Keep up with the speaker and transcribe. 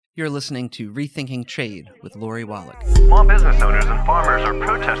You're listening to Rethinking Trade with Lori Wallach. Small business owners and farmers are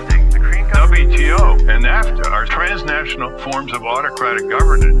protesting the Korean WTO and NAFTA are transnational forms of autocratic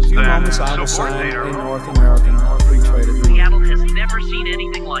governance that subordinate our in North American free trade agreement. Seattle has never seen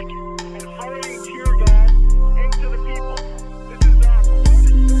anything like it.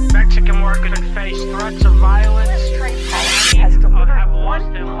 Mexican workers face threats of violence. Trade policy has delivered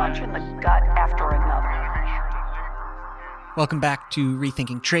one punch in the gut after another. Welcome back to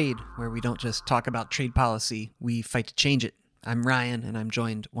Rethinking Trade, where we don't just talk about trade policy, we fight to change it. I'm Ryan, and I'm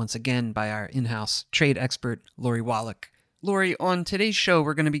joined once again by our in-house trade expert, Lori Wallach. Lori, on today's show,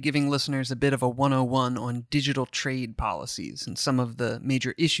 we're going to be giving listeners a bit of a 101 on digital trade policies and some of the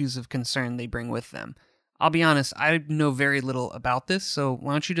major issues of concern they bring with them. I'll be honest, I know very little about this, so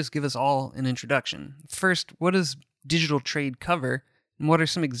why don't you just give us all an introduction? First, what does digital trade cover, and what are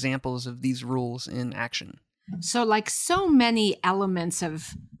some examples of these rules in action? So like so many elements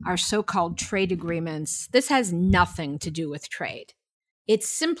of our so-called trade agreements, this has nothing to do with trade. It's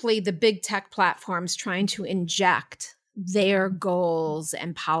simply the big tech platforms trying to inject their goals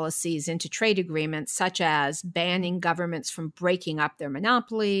and policies into trade agreements, such as banning governments from breaking up their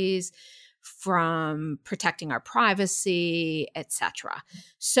monopolies, from protecting our privacy, etc.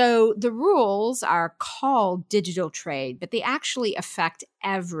 So the rules are called digital trade, but they actually affect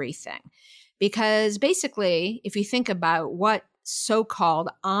everything. Because basically, if you think about what so-called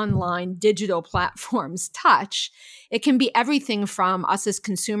online digital platforms touch, it can be everything from us as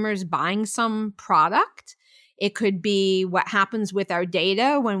consumers buying some product. It could be what happens with our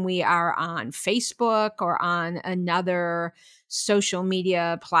data when we are on Facebook or on another social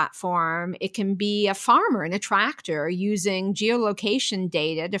media platform. It can be a farmer in a tractor using geolocation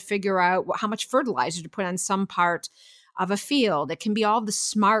data to figure out how much fertilizer to put on some part of a field. It can be all the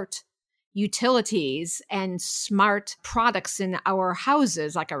smart utilities and smart products in our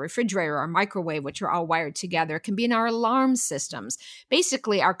houses, like our refrigerator, our microwave, which are all wired together. It can be in our alarm systems.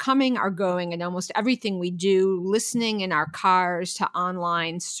 Basically, our coming, our going, and almost everything we do, listening in our cars to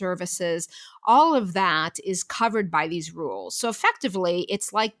online services, all of that is covered by these rules. So effectively,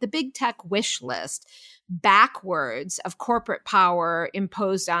 it's like the big tech wish list backwards of corporate power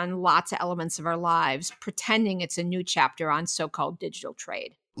imposed on lots of elements of our lives, pretending it's a new chapter on so-called digital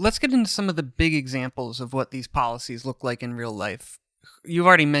trade. Let's get into some of the big examples of what these policies look like in real life. You've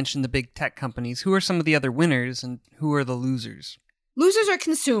already mentioned the big tech companies. Who are some of the other winners and who are the losers? Losers are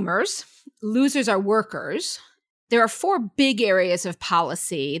consumers. Losers are workers. There are four big areas of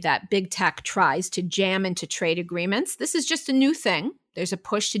policy that big tech tries to jam into trade agreements. This is just a new thing. There's a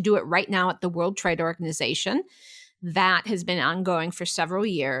push to do it right now at the World Trade Organization. That has been ongoing for several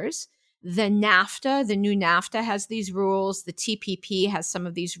years. The NAFTA, the new NAFTA has these rules. The TPP has some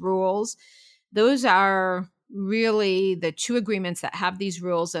of these rules. Those are really the two agreements that have these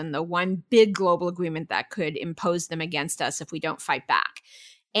rules and the one big global agreement that could impose them against us if we don't fight back.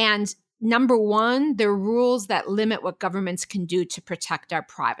 And number one, they're rules that limit what governments can do to protect our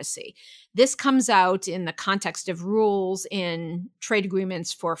privacy. This comes out in the context of rules in trade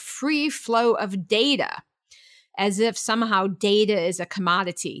agreements for free flow of data, as if somehow data is a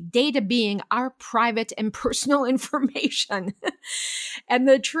commodity, data being our private and personal information. And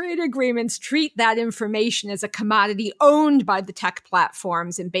the trade agreements treat that information as a commodity owned by the tech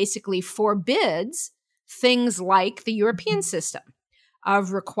platforms and basically forbids things like the European system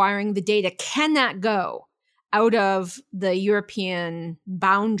of requiring the data cannot go out of the European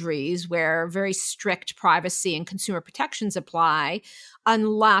boundaries where very strict privacy and consumer protections apply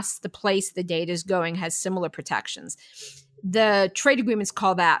unless the place the data is going has similar protections. The trade agreements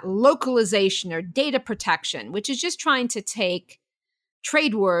call that localization or data protection, which is just trying to take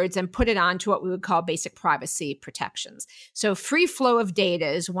trade words and put it onto what we would call basic privacy protections. So free flow of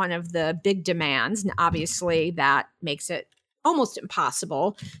data is one of the big demands, and obviously that makes it almost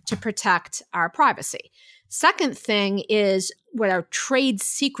impossible to protect our privacy. Second thing is what are trade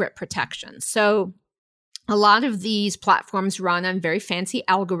secret protections. So a lot of these platforms run on very fancy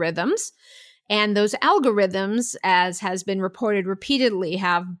algorithms, and those algorithms, as has been reported repeatedly,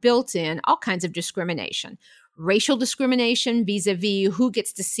 have built in all kinds of discrimination. Racial discrimination vis-a-vis who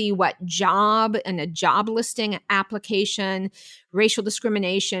gets to see what job in a job listing application, racial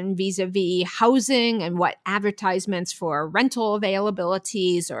discrimination vis-a-vis housing and what advertisements for rental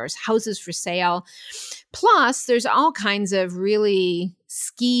availabilities or houses for sale. Plus, there's all kinds of really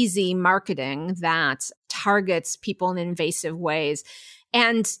skeezy marketing that targets people in invasive ways.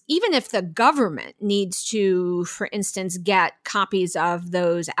 And even if the government needs to, for instance, get copies of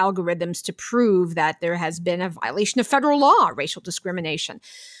those algorithms to prove that there has been a violation of federal law, racial discrimination,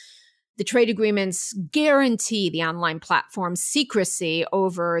 the trade agreements guarantee the online platform's secrecy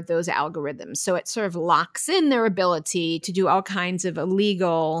over those algorithms. So it sort of locks in their ability to do all kinds of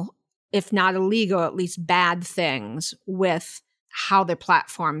illegal, if not illegal, at least bad things with how their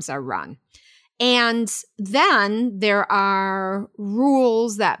platforms are run. And then there are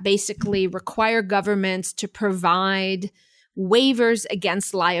rules that basically require governments to provide waivers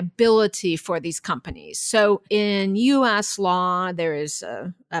against liability for these companies. So in US law, there is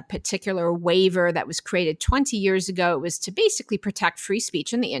a particular waiver that was created 20 years ago. It was to basically protect free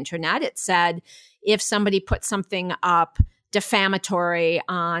speech on the internet. It said if somebody put something up defamatory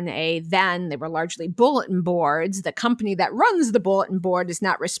on then they were largely bulletin boards, the company that runs the bulletin board is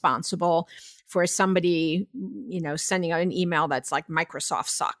not responsible for somebody, sending out an email that's like Microsoft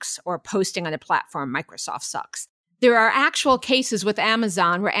sucks or posting on a platform, Microsoft sucks. There are actual cases with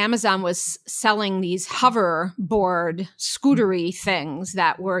Amazon where Amazon was selling these hoverboard scootery things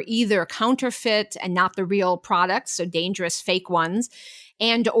that were either counterfeit and not the real products, so dangerous fake ones,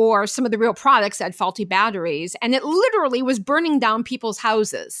 and or some of the real products had faulty batteries. And it literally was burning down people's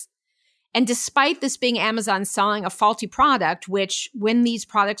houses. And despite this being Amazon selling a faulty product, which when these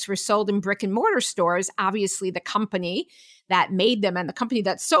products were sold in brick and mortar stores, obviously the company that made them and the company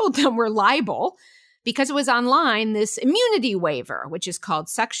that sold them were liable. Because it was online, this immunity waiver, which is called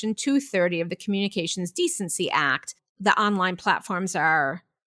Section 230 of the Communications Decency Act, the online platforms are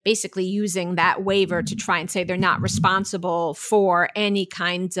basically using that waiver to try and say they're not responsible for any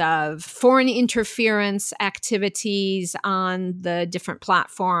kinds of foreign interference activities on the different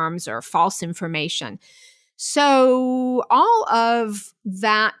platforms or false information. So all of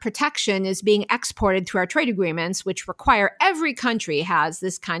that protection is being exported through our trade agreements, which require every country has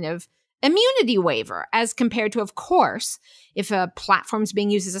this kind of immunity waiver, as compared to, of course, if a platform is being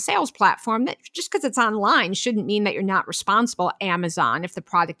used as a sales platform, that just because it's online shouldn't mean that you're not responsible, Amazon, if the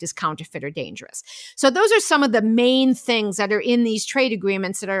product is counterfeit or dangerous. So those are some of the main things that are in these trade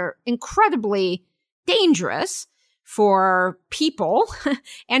agreements that are incredibly dangerous for people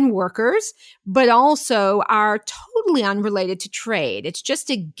and workers, but also are totally unrelated to trade. It's just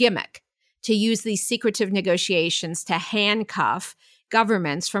a gimmick to use these secretive negotiations to handcuff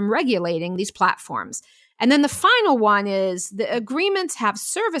governments from regulating these platforms. And then the final one is the agreements have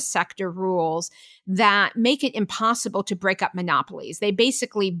service sector rules that make it impossible to break up monopolies. They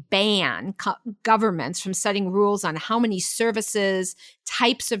basically ban governments from setting rules on how many services,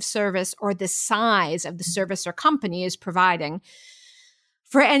 types of service, or the size of the service or company is providing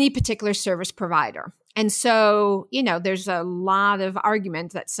for any particular service provider. And so, there's a lot of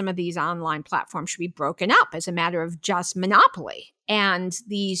argument that some of these online platforms should be broken up as a matter of just monopoly. And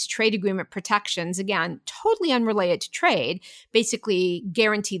these trade agreement protections, again, totally unrelated to trade, basically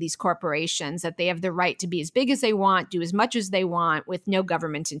guarantee these corporations that they have the right to be as big as they want, do as much as they want with no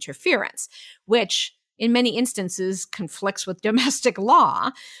government interference, which in many instances conflicts with domestic law.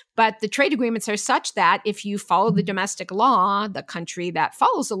 But the trade agreements are such that if you follow the domestic law, the country that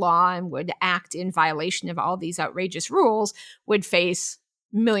follows the law and would act in violation of all these outrageous rules would face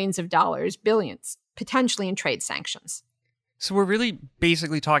millions of dollars, billions, potentially in trade sanctions. So we're really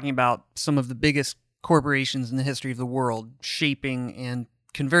basically talking about some of the biggest corporations in the history of the world shaping and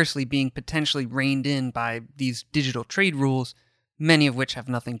conversely being potentially reined in by these digital trade rules, many of which have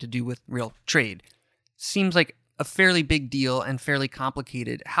nothing to do with real trade. Seems like a fairly big deal and fairly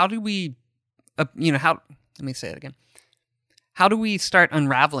complicated. How do we, let me say it again. How do we start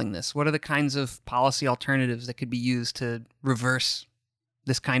unraveling this? What are the kinds of policy alternatives that could be used to reverse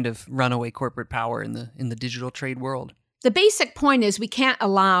this kind of runaway corporate power in the digital trade world? The basic point is we can't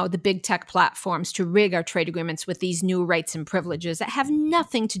allow the big tech platforms to rig our trade agreements with these new rights and privileges that have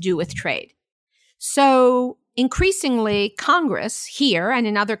nothing to do with trade. So increasingly, Congress here and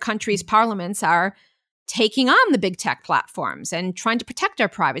in other countries' parliaments are taking on the big tech platforms and trying to protect our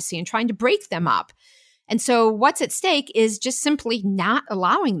privacy and trying to break them up. And so what's at stake is just simply not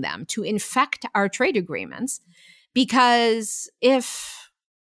allowing them to infect our trade agreements, because if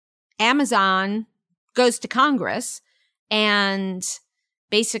Amazon goes to Congress and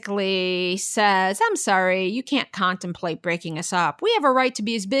basically says, I'm sorry, you can't contemplate breaking us up. We have a right to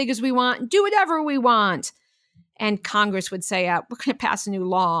be as big as we want and do whatever we want. And Congress would say, we're going to pass a new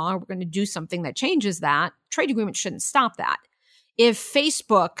law, or we're going to do something that changes that. Trade agreement shouldn't stop that. If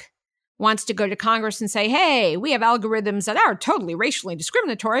Facebook wants to go to Congress and say, hey, we have algorithms that are totally racially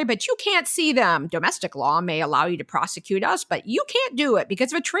discriminatory, but you can't see them. Domestic law may allow you to prosecute us, but you can't do it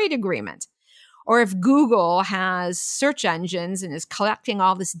because of a trade agreement. Or if Google has search engines and is collecting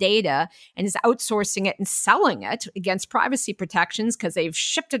all this data and is outsourcing it and selling it against privacy protections because they've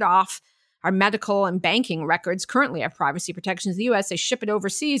shipped it off Our medical and banking records currently have privacy protections in the US. They ship it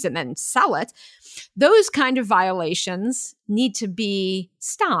overseas and then sell it. Those kind of violations need to be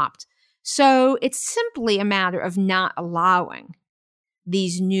stopped. So it's simply a matter of not allowing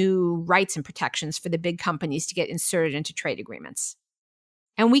these new rights and protections for the big companies to get inserted into trade agreements.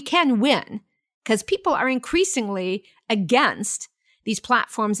 And we can win because people are increasingly against these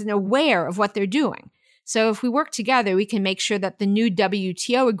platforms and aware of what they're doing. So if we work together, we can make sure that the new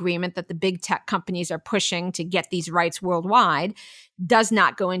WTO agreement that the big tech companies are pushing to get these rights worldwide does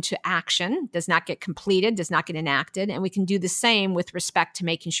not go into action, does not get completed, does not get enacted. And we can do the same with respect to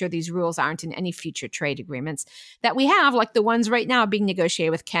making sure these rules aren't in any future trade agreements that we have, like the ones right now being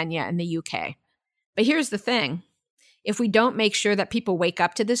negotiated with Kenya and the UK. But here's the thing. If we don't make sure that people wake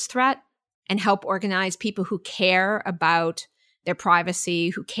up to this threat and help organize people who care about their privacy,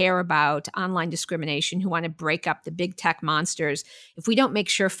 who care about online discrimination, who want to break up the big tech monsters, if we don't make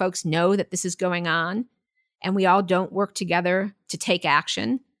sure folks know that this is going on and we all don't work together to take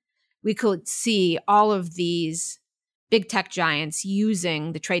action, we could see all of these big tech giants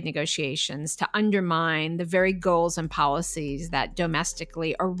using the trade negotiations to undermine the very goals and policies that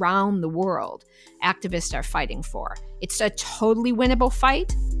domestically around the world activists are fighting for. It's a totally winnable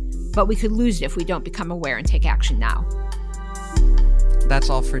fight, but we could lose it if we don't become aware and take action now. That's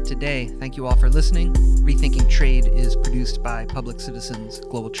all for today. Thank you all for listening. Rethinking Trade is produced by Public Citizens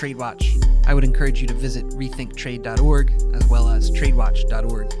Global Trade Watch. I would encourage you to visit rethinktrade.org as well as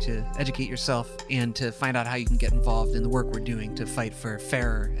tradewatch.org to educate yourself and to find out how you can get involved in the work we're doing to fight for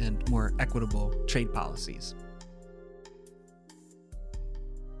fairer and more equitable trade policies.